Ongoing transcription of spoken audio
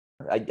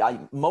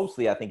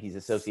Mostly I think he's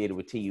associated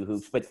with TU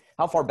hoops, but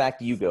how far back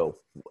do you go?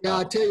 Yeah,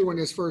 I'll tell you when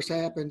this first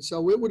happened.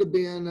 So it would have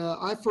been,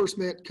 I first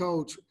met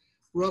Coach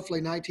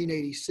roughly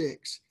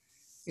 1986.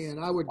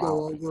 And I would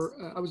go over,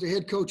 I was a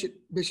head coach at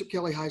Bishop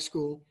Kelly High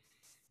School,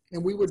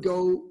 and we would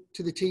go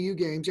to the TU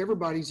games.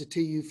 Everybody's a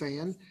TU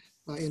fan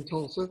in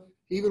Tulsa.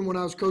 Even when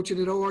I was coaching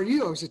at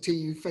ORU, I was a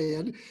TU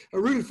fan. I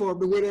rooted for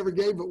them to win every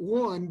game but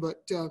one.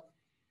 But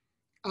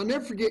I'll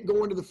never forget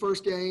going to the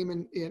first game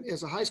and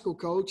as a high school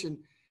coach, and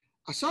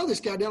I saw this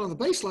guy down on the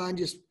baseline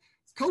just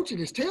coaching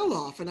his tail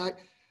off. And I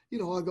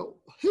go,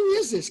 who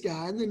is this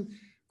guy? And then,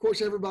 of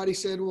course, everybody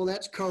said, well,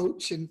 that's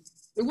Coach. And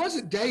it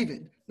wasn't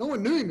David. No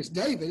one knew him as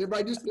David.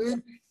 Everybody just knew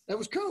him. That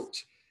was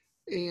Coach.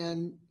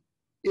 And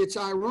it's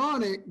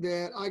ironic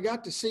that I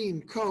got to see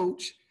him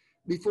coach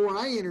before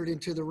I entered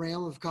into the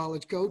realm of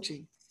college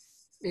coaching.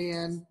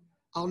 And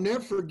I'll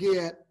never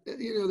forget,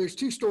 there's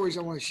two stories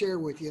I want to share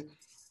with you.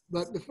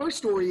 But the first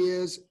story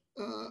is,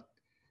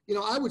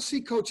 I would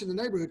see Coach in the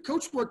neighborhood.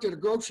 Coach worked at a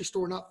grocery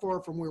store not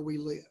far from where we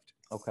lived.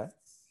 Okay.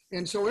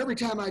 And so every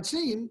time I'd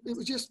see him, it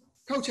was just,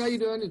 Coach, how you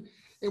doing?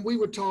 And we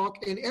would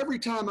talk. And every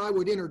time I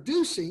would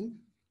introduce him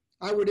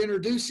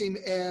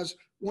as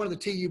one of the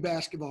TU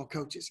basketball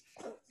coaches.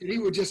 And he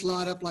would just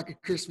light up like a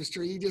Christmas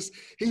tree.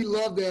 He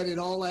loved that in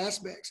all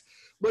aspects.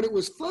 But it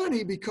was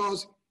funny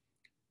because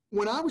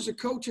when I was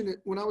coaching at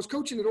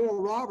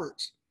Oral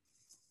Roberts,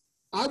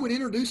 I would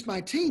introduce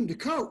my team to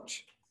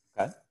Coach,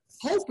 okay,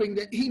 hoping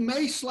that he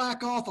may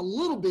slack off a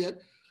little bit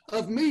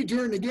of me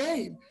during the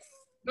game.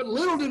 But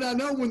little did I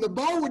know, when the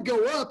ball would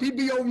go up, he'd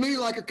be on me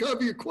like a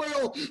covey of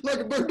quail, like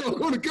a bird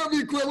dog on a covey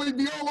of quail. He'd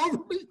be all over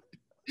me.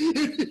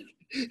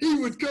 He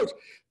would coach.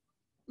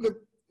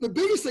 The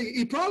biggest thing,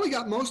 he probably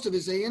got most of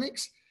his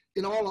antics,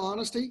 in all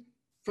honesty,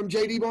 from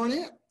J.D.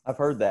 Barnett. I've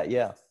heard that,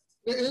 yeah.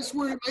 That's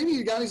where maybe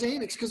he got his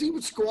antics, because he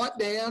would squat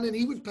down and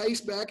he would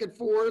pace back and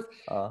forth.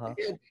 Uh-huh.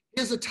 And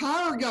his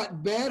attire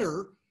got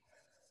better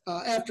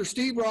after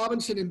Steve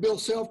Robinson and Bill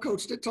Self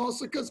coached at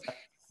Tulsa, because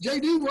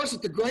J.D.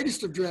 wasn't the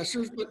greatest of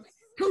dressers, but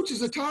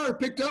Coach's attire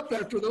picked up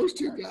after those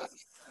two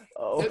guys.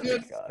 Oh, my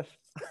gosh.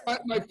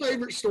 My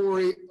favorite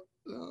story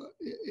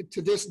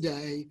to this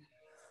day,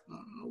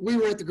 we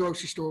were at the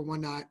grocery store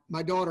one night,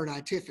 my daughter and I,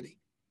 Tiffany,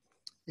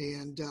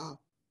 and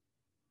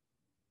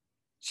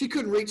she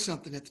couldn't reach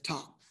something at the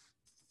top.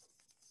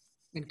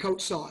 And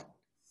Coach saw it.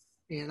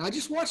 And I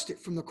just watched it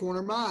from the corner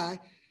of my eye,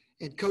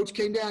 and Coach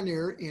came down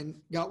there and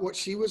got what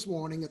she was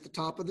wanting at the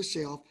top of the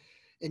shelf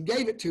and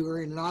gave it to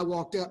her. And I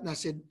walked up and I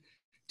said,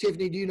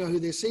 Tiffany, do you know who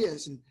this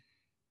is? And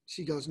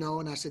she goes,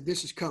 no. And I said,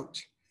 this is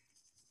Coach.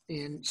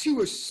 And she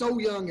was so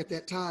young at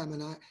that time.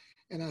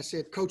 And I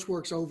said, Coach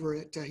works over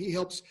at, he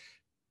helps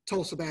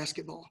Tulsa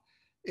basketball.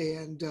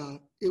 And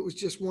it was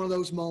just one of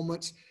those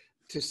moments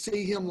to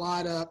see him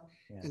light up,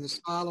 yeah, and the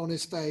smile on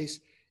his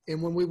face.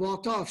 And when we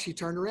walked off, she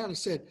turned around and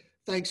said,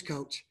 thanks,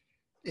 Coach.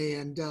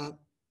 And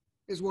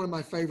it's one of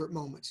my favorite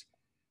moments.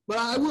 But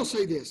I will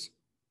say this,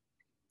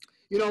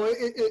 we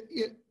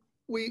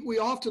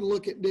often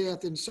look at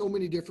death in so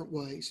many different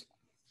ways.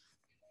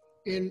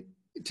 And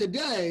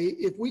today,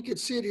 if we could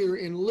sit here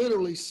and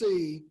literally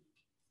see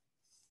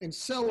and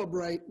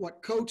celebrate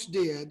what Coach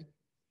did,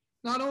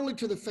 not only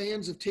to the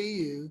fans of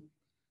TU,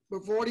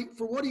 but for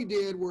what he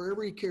did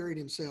wherever he carried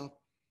himself.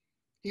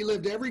 He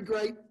lived every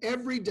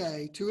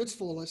day to its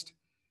fullest.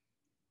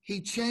 He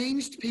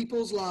changed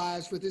people's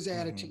lives with his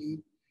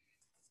attitude,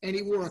 and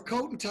he wore a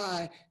coat and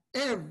tie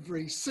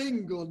every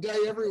single day,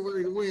 everywhere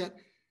he went.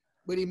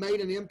 But he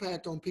made an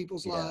impact on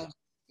people's lives.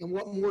 And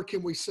what more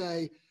can we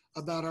say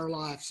about our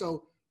life?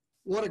 So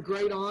what a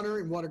great honor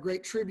and what a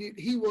great tribute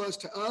he was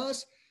to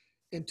us.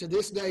 And to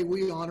this day,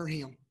 we honor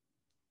him.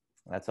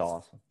 That's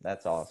awesome.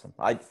 That's awesome.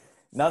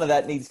 None of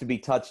that needs to be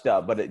touched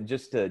up, but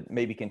just to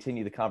maybe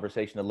continue the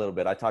conversation a little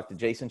bit, I talked to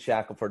Jason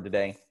Shackelford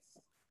today.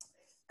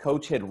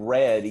 Coach had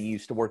read, he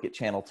used to work at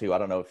Channel 2. I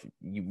don't know if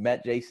you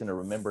met Jason or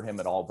remember him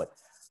at all, but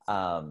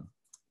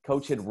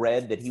Coach had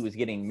read that he was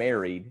getting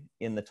married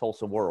in the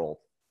Tulsa World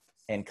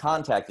and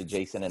contacted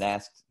Jason and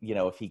asked,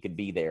 if he could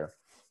be there.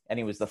 And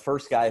he was the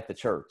first guy at the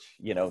church,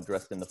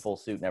 dressed in the full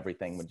suit and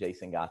everything when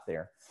Jason got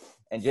there.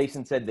 And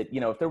Jason said that,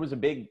 if there was a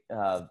big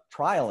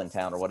trial in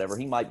town or whatever,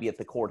 he might be at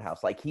the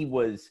courthouse. Like he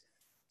was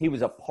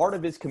a part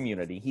of his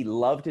community. He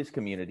loved his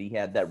community. He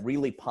had that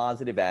really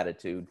positive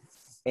attitude.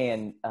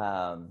 And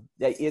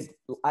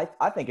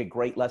I think a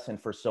great lesson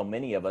for so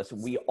many of us.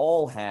 We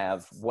all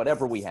have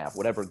whatever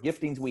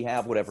giftings we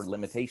have, whatever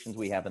limitations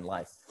we have in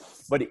life.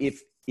 But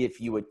if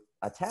you would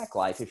attack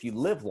life, if you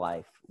live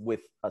life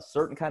with a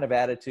certain kind of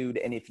attitude,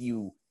 and if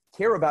you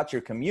care about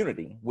your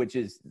community, which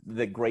is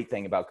the great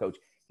thing about Coach,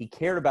 he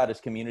cared about his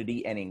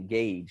community and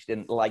engaged.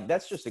 And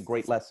that's just a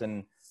great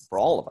lesson for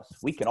all of us.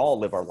 We can all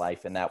live our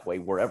life in that way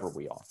wherever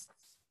we are.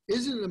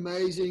 Isn't it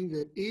amazing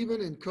that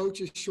even in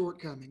Coach's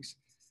shortcomings,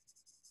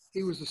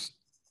 he was the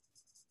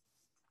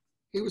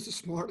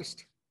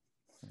smartest.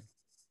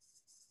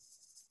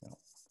 Yeah.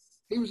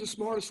 He was the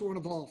smartest one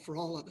of all for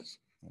all of us,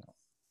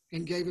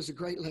 and gave us a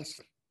great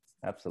lesson.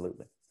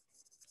 Absolutely.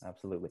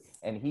 Absolutely.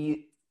 And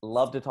he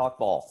Love to talk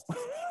ball.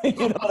 You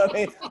know what I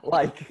mean?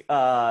 Like,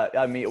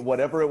 I mean,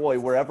 whatever it was,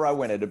 wherever I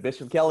went, at a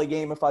Bishop Kelly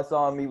game, if I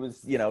saw him, he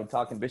was, you know,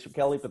 talking Bishop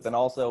Kelly, but then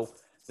also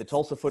the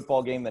Tulsa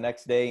football game the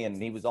next day.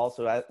 And he was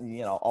also,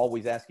 you know,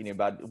 always asking you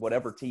about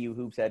whatever TU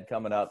hoops had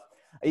coming up.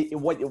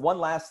 One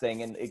last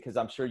thing, and because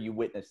I'm sure you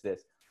witnessed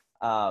this,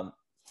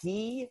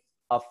 he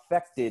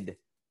affected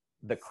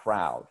the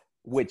crowd,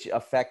 which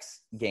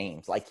affects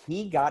games. Like,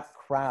 he got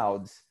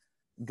crowds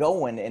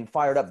going and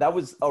fired up. That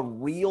was a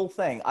real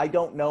thing. I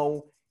don't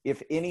know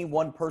if any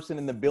one person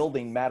in the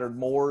building mattered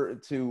more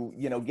to,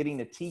 you know, getting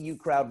a TU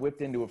crowd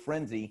whipped into a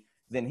frenzy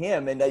than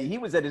him. And he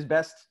was at his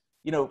best,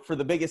 you know, for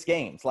the biggest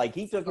games. Like,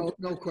 he took it.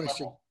 No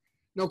question.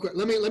 No question.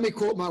 Let me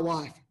quote my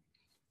wife,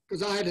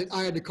 because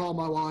I had to call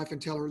my wife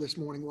and tell her this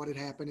morning what had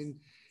happened.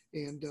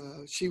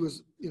 And she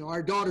was, you know,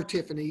 our daughter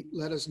Tiffany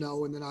let us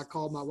know, and then I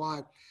called my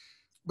wife.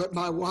 But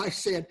my wife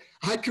said,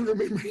 I can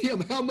remember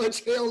him, how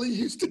much hell he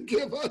used to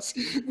give us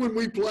when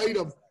we played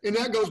him. And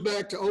that goes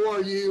back to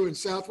ORU and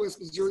Southwest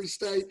Missouri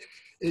State.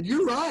 And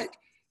you're right.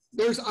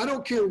 I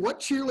don't care what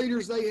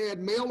cheerleaders they had,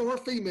 male or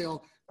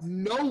female,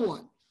 no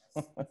one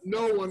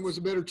was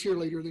a better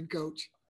cheerleader than Coach.